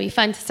 Yeah. It'll be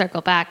fun to circle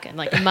back in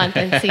like a month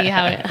and see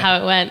how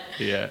it went.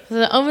 Yeah.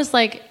 So almost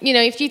like,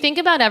 if you think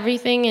about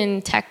everything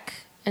in tech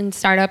and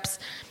startups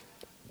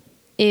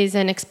is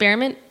an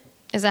experiment,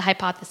 is a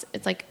hypothesis.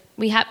 It's like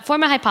we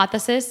form a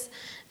hypothesis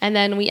and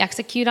then we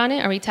execute on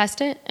it or we test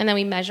it and then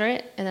we measure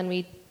it and then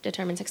we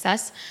determine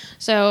success.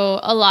 So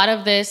a lot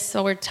of this,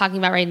 what we're talking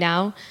about right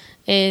now,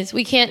 is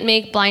we can't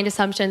make blind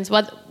assumptions.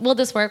 Will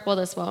this work? Will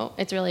this won't?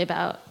 It's really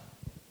about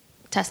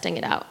testing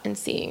it out and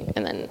seeing,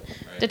 and then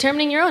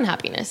determining your own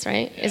happiness,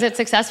 right? Yeah. Is it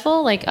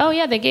successful? Like, oh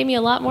yeah, they gave me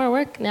a lot more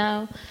work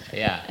now.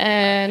 Yeah.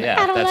 And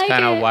I don't that's like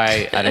kind it. of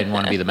why I didn't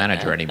want to be the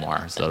manager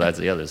anymore. So that's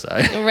the other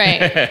side.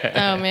 Right.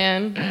 Oh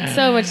man,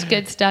 so much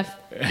good stuff.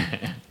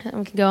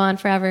 We could go on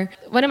forever.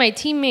 One of my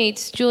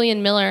teammates,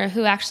 Julian Miller,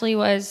 who actually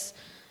was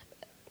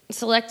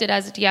selected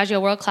as a Diageo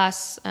World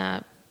Class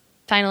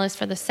finalist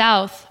for the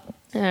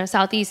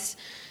Southeast,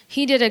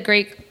 He did a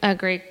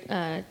great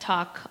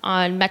talk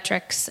on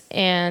metrics,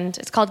 and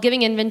it's called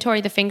Giving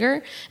Inventory the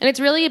Finger. And it's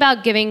really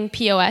about giving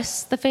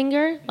POS the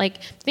finger.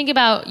 Like, think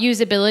about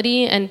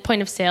usability and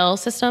point of sale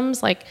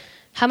systems. Like,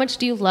 how much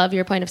do you love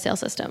your point of sale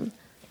system?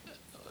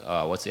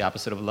 What's the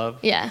opposite of love?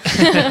 Yeah.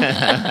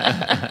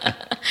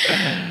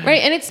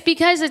 Right, and it's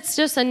because it's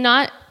just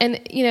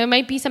it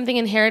might be something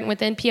inherent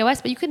within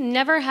POS, but you could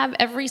never have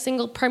every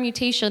single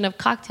permutation of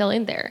cocktail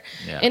in there.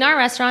 Yeah. In our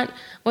restaurant,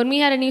 when we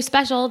had a new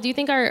special, do you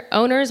think our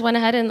owners went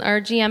ahead and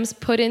our GMs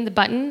put in the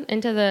button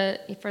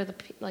for the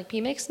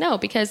P-Mix? No,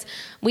 because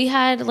we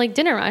had like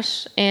dinner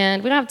rush,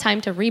 and we don't have time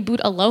to reboot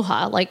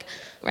Aloha,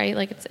 right?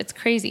 Like it's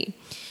crazy.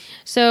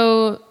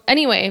 So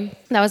anyway,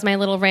 that was my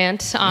little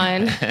rant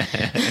on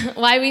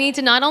why we need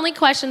to not only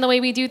question the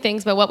way we do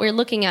things, but what we're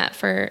looking at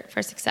for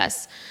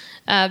success.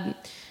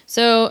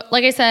 So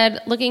like I said,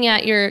 looking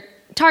at your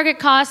target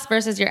costs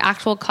versus your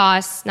actual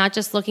costs, not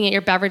just looking at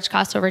your beverage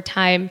costs over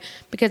time,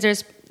 because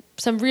there's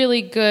some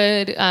really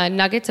good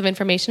nuggets of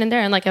information in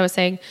there. And like I was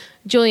saying,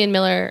 Julian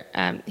Miller,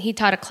 he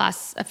taught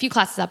a few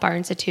classes at Bar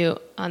Institute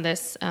on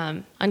this,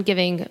 on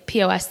giving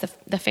POS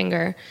the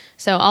finger.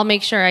 So I'll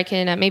make sure I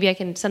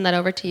can send that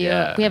over to you.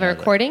 Yeah, we have a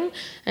recording,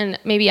 and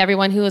maybe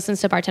everyone who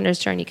listens to Bartender's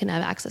Journey can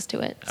have access to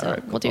it. So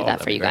right, we'll do cool. that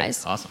for That'd you be great.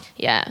 guys. Awesome.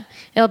 Yeah,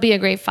 it'll be a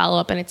great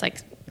follow-up, and it's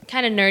like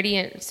kind of nerdy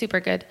and super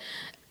good.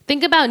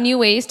 Think about new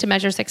ways to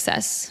measure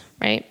success,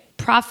 right?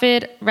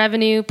 Profit,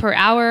 revenue per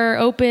hour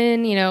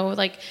open,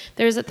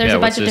 there's a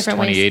bunch of different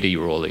ways. 20/80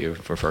 rule that you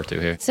refer to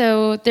here?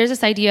 So there's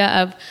this idea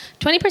of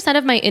 20%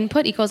 of my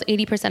input equals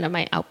 80% of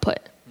my output.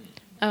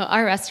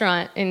 Our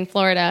restaurant in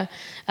Florida,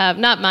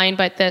 not mine,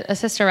 but a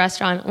sister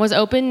restaurant, was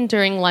open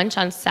during lunch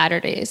on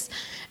Saturdays.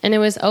 And it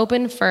was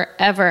open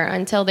forever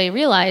until they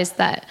realized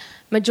that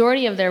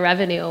majority of their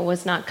revenue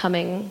was not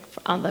coming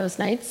on those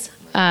nights.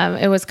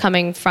 It was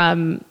coming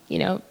from,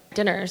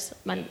 dinners,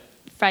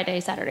 Friday,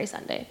 Saturday,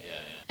 Sunday. Yeah.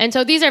 And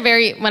so these are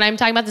when I'm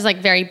talking about this,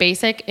 very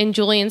basic. In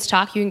Julian's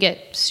talk, you can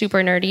get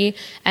super nerdy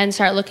and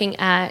start looking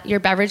at your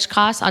beverage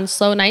costs on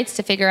slow nights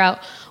to figure out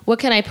what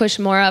can I push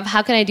more of?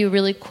 How can I do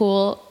really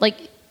cool?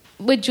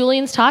 With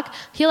Julian's talk,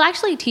 he'll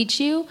actually teach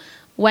you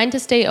when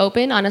to stay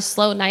open on a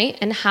slow night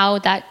and how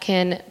that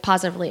can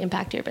positively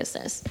impact your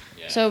business.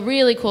 Yeah. So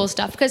really cool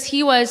stuff, because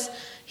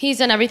he's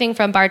done everything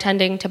from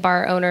bartending to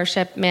bar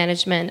ownership,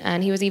 management,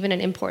 and he was even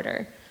an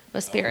importer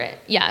of spirit.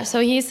 Yeah,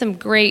 so he's some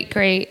great,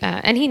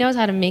 and he knows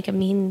how to make a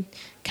mean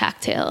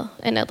cocktail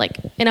in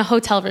a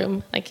hotel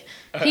room.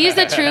 He's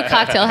a true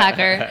cocktail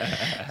hacker.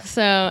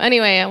 So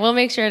anyway, we'll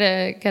make sure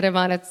to get him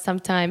on at some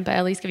time, but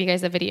at least give you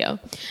guys a video.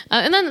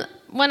 And then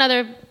one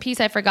other piece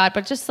I forgot,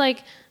 but just look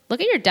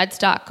at your dead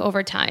stock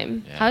over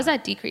time. Yeah. How is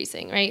that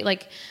decreasing, right?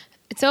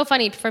 It's so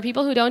funny for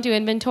people who don't do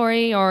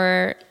inventory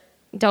or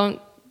don't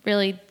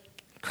really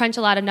crunch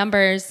a lot of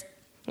numbers.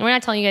 And we're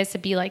not telling you guys to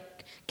be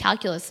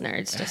calculus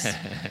nerds.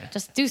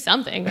 Just do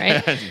something,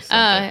 right? Do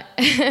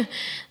something.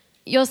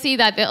 You'll see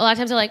that a lot of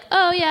times they're like,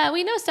 oh yeah,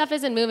 we know stuff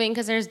isn't moving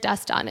because there's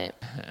dust on it.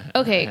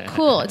 Okay,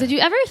 cool. Did you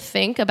ever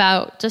think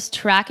about just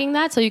tracking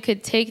that so you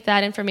could take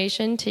that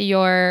information to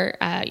your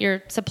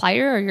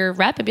supplier or your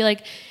rep and be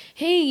like,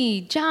 hey,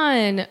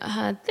 John,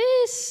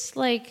 this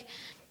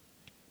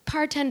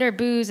bartender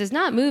booze is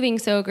not moving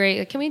so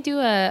great. Can we do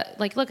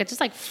look, it's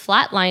just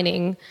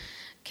flatlining.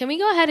 Can we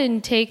go ahead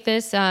and take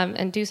this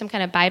and do some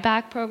kind of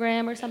buyback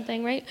program or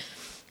something, right?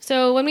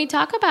 So when we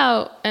talk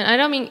about,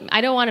 and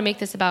I don't want to make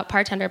this about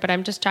bartender, but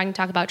I'm just trying to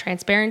talk about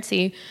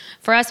transparency.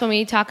 For us, when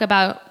we talk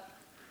about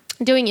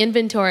doing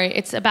inventory,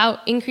 it's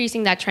about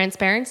increasing that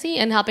transparency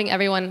and helping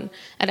everyone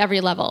at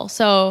every level.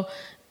 So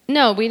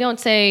no, we don't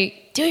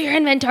say, do your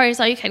inventory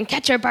so you can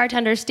catch your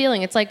bartender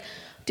stealing. It's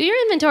do your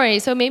inventory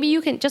so maybe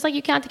you can, just like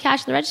you count the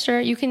cash in the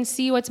register, you can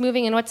see what's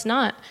moving and what's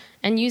not,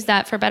 and use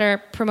that for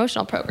better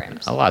promotional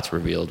programs. A lot's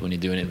revealed when you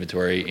do an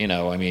inventory.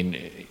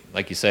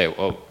 Like you say,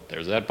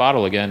 there's that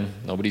bottle again.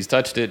 Nobody's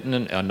touched it.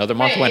 And another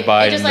month went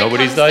by and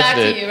nobody's touched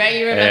it. You, right?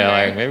 You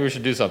remember. Maybe we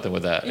should do something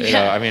with that.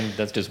 Yeah.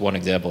 That's just one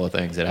example of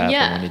things that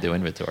happen when you do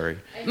inventory.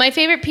 My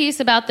favorite piece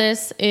about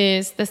this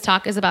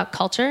talk is about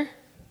culture.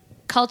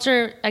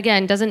 Culture,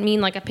 again, doesn't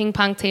mean a ping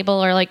pong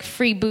table or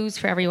free booze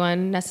for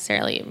everyone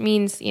necessarily. It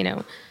means,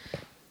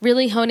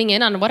 really honing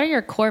in on what are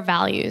your core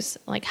values.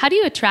 How do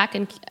you attract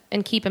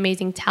and keep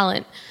amazing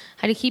talent?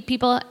 How do you keep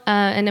people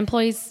and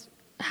employees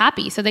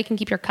happy so they can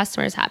keep your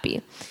customers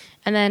happy?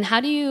 And then how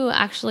do you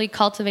actually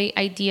cultivate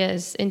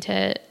ideas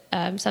into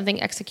something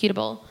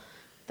executable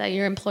that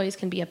your employees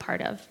can be a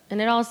part of?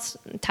 And it all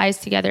ties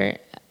together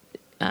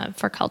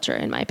for culture,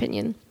 in my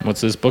opinion.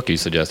 What's this book you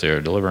suggest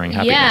here, Delivering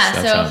Happiness?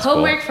 Yeah, so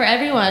homework cool. for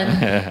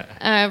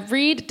everyone.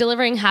 Read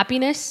Delivering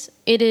Happiness.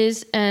 It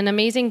is an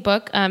amazing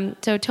book.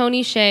 So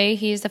Tony Hsieh,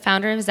 he's the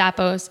founder of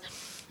Zappos,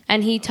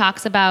 and he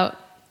talks about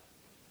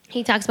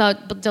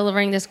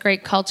delivering this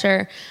great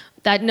culture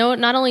that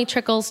not only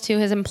trickles to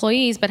his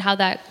employees, but how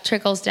that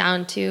trickles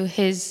down to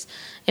his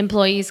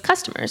employees'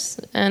 customers.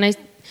 And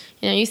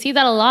you see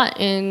that a lot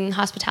in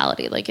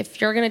hospitality.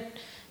 If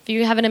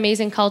you have an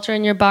amazing culture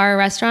in your bar or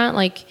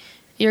restaurant,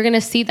 you're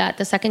gonna see that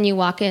the second you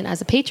walk in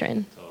as a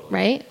patron. Totally.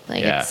 right?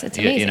 Like it's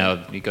You amazing.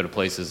 know, you go to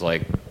places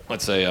like,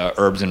 let's say,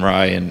 Herbs and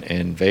Rye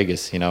in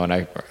Vegas, you know, and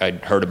I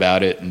heard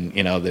about it, and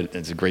you know that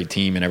it's a great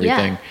team and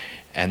everything. Yeah.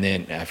 And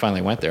then I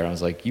finally went there. And I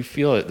was like, you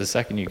feel it the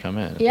second you come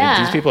in.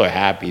 Yeah. These people are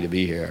happy to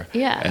be here.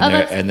 Yeah.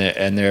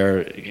 And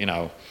they're you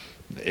know,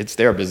 it's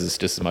their business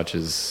just as much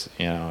as,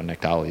 you know,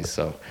 Nectali's.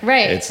 So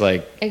Right. it's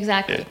like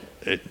Exactly.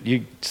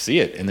 you see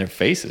it in their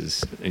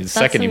faces the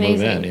second you move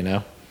in. amazing. You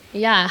know.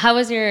 Yeah. How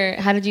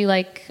did you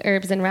like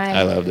Herbs and Rye?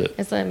 I loved it.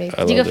 It's amazing.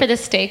 I Did you go loved for it. the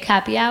steak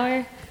happy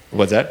hour?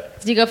 What's that?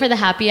 Did you go for the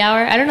happy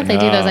hour? I don't know if they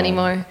do those No.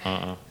 anymore.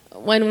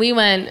 When we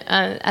went,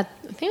 I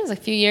think it was a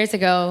few years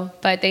ago,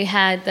 but they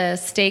had the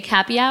steak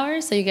happy hour,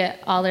 so you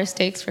get all their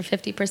steaks for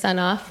 50%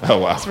 off. Oh,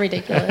 wow. It's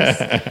ridiculous.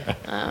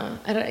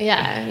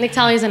 Nick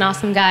Talley's an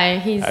awesome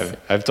guy.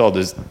 I've told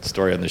this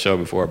story on the show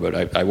before,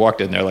 but I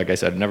walked in there, like I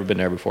said, I've never been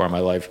there before in my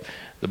life.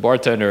 The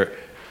bartender,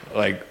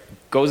 like,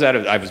 goes out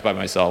of, I was by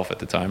myself at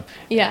the time.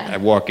 Yeah. I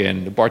walk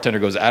in, the bartender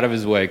goes out of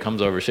his way,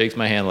 comes over, shakes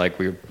my hand like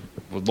we're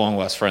long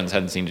lost friends,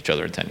 hadn't seen each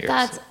other in 10 years.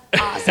 That's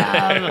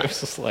awesome. It was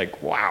just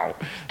like, wow,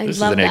 I this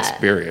is love an that.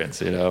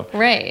 experience, you know?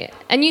 Right.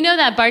 And you know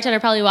that bartender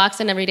probably walks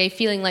in every day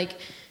feeling like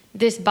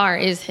this bar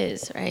is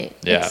his, right?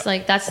 Yeah. It's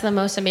like, that's the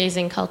most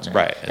amazing culture.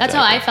 Right, That's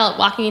how I exactly. felt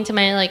walking into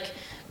my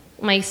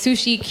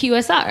sushi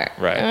QSR.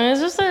 Right. And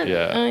it's just oh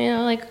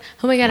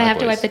my God, I have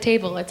to place. wipe the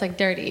table. It's like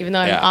dirty, even though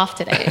I'm Yeah. off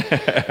today.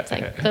 It's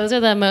like, those are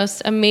the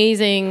most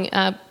amazing,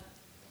 that's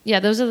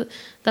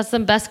the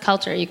best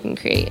culture you can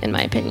create, in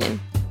my opinion.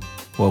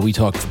 Well, we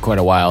talked for quite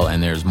a while,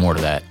 and there's more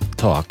to that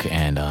talk,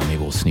 and maybe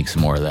we'll sneak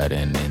some more of that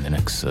in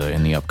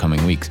the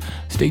upcoming weeks.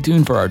 Stay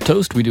tuned for our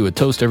toast. We do a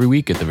toast every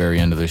week at the very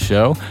end of the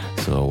show,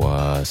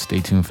 so stay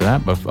tuned for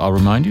that. But I'll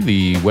remind you,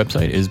 the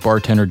website is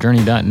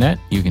bartenderjourney.net.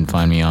 You can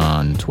find me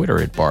on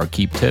Twitter at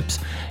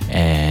barkeeptips,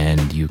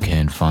 and you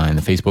can find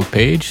the Facebook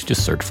page.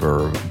 Just search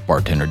for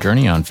Bartender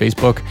Journey on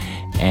Facebook.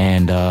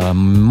 And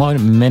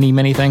many,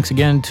 many thanks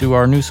again to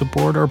our new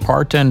supporter,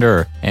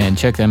 Partender. And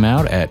check them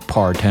out at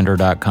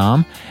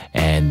partender.com,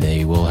 and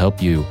they will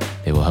help you.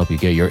 They will help you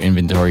get your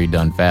inventory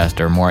done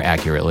faster, more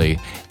accurately,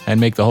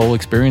 and make the whole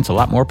experience a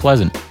lot more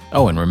pleasant.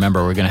 Oh, and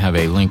remember, we're going to have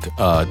a link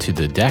to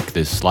the deck,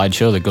 this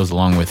slideshow that goes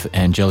along with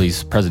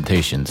Angeli's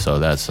presentation. So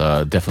that's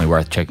definitely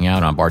worth checking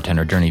out on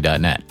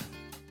bartenderjourney.net.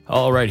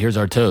 All right, here's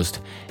our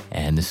toast.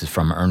 And this is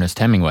from Ernest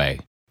Hemingway.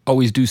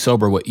 Always do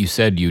sober what you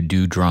said you'd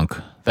do drunk.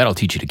 That'll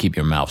teach you to keep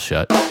your mouth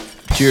shut.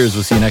 Cheers.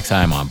 We'll see you next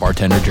time on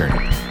Bartender Journey.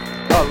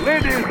 The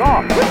lid is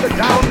off with the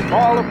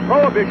downfall of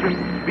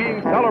Prohibition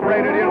being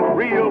celebrated in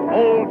real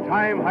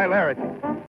old-time hilarity.